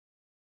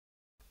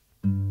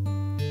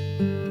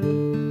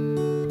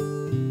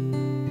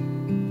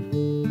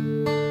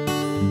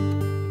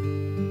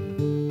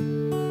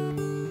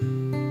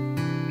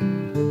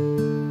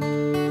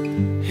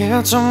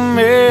It's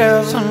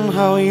amazing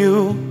how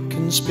you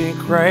can speak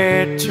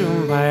right to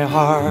my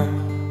heart.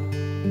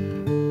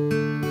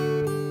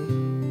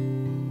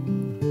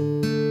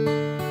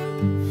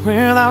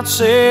 Without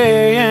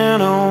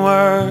saying a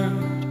word,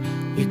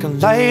 you can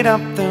light up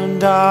the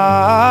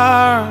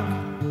dark.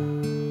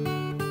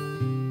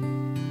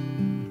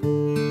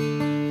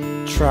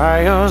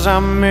 Try as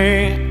I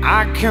may,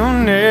 I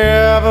can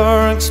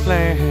never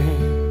explain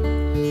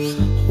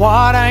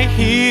what I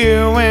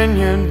hear when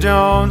you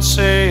don't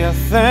say a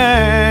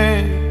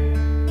thing.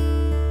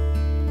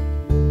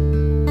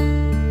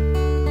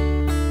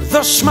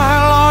 The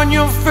smile on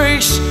your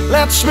face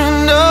lets me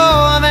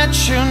know that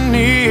you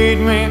need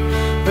me.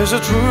 There's a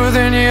truth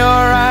in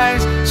your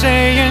eyes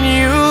saying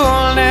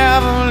you'll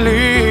never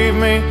leave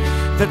me.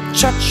 The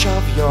touch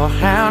of your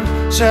hand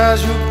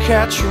says you'll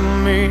catch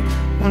me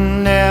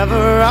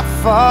whenever I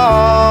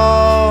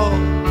fall.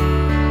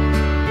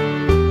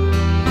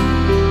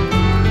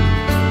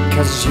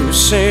 'Cause you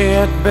say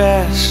it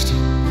best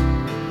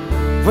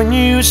when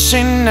you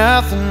say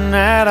nothing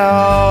at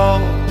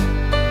all.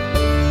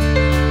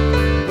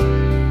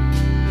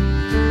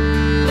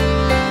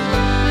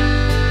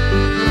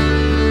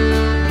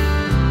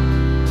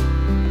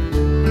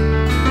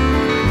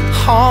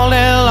 All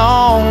day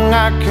long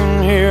I can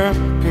hear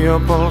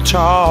people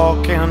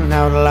talking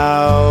out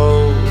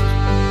loud,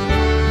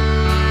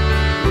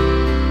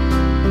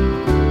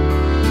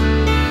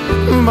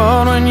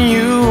 but when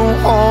you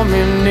hold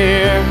me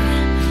near,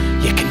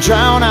 you can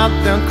drown out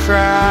the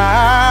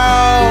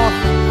crowd.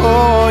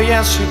 Oh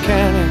yes you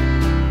can.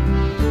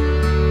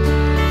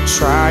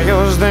 Try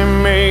as they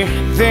may,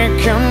 they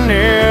can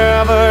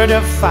never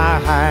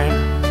define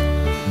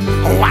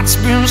what's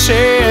been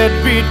said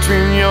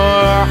between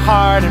your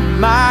heart and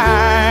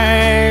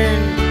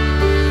mine.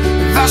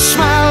 The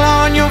smile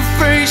on your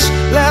face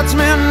lets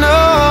me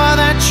know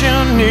that you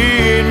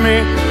need me.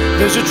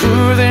 There's a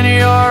truth in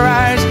your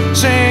eyes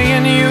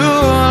saying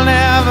you'll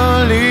never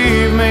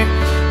leave me.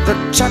 The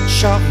touch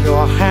of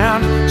your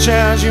hand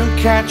says you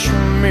catch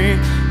me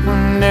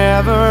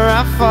whenever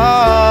I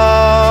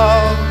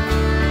fall.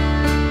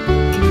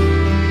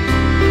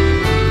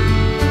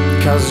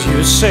 'Cause you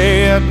say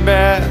it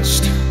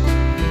best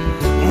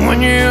when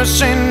you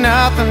say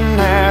nothing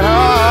at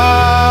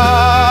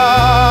all.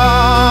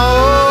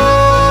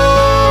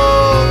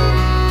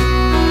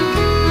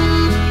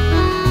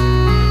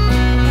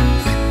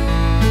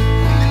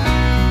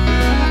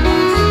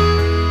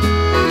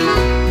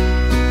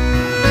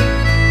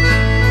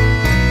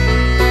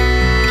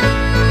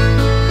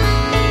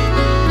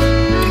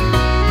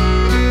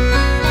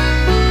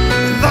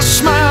 The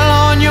smile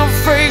on your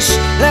face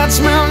lets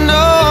me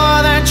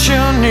know that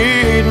you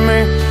need me.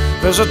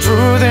 There's a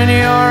truth in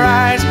your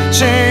eyes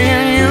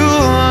saying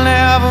you'll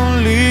never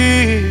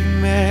leave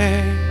me.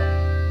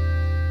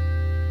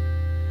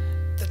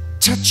 The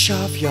touch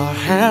of your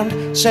hand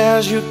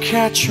says you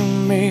catch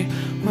me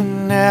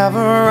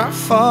whenever I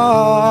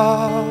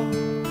fall.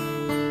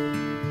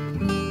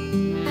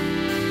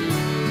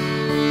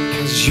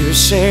 'Cause you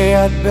say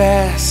it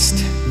best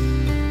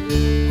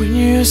when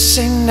you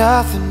say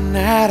nothing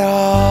at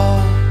all.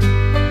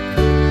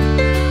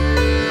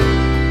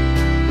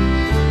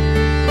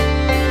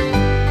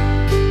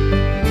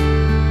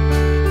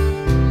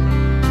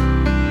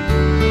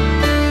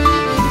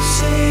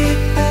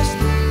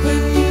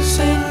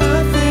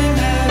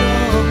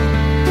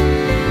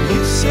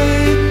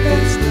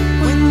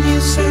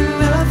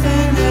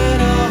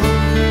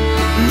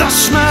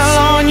 Smile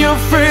on your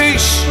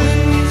face,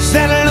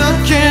 that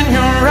look in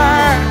your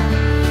eye,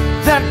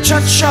 that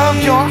touch of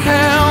your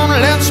hand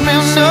lets me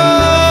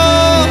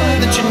know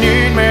that you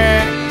need me.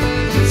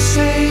 You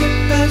say it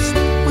best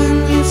when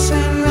you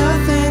say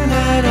nothing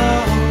at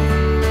all.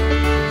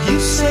 You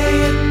say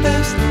it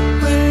best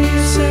when you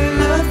say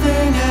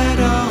nothing at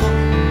all.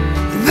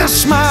 The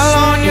smile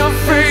on your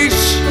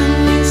face,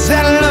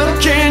 that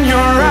look in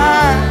your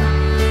eye,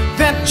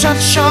 that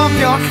touch of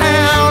your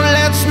hand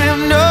lets me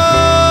know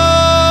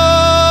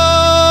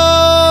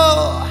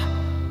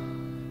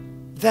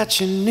that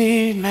you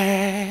need me.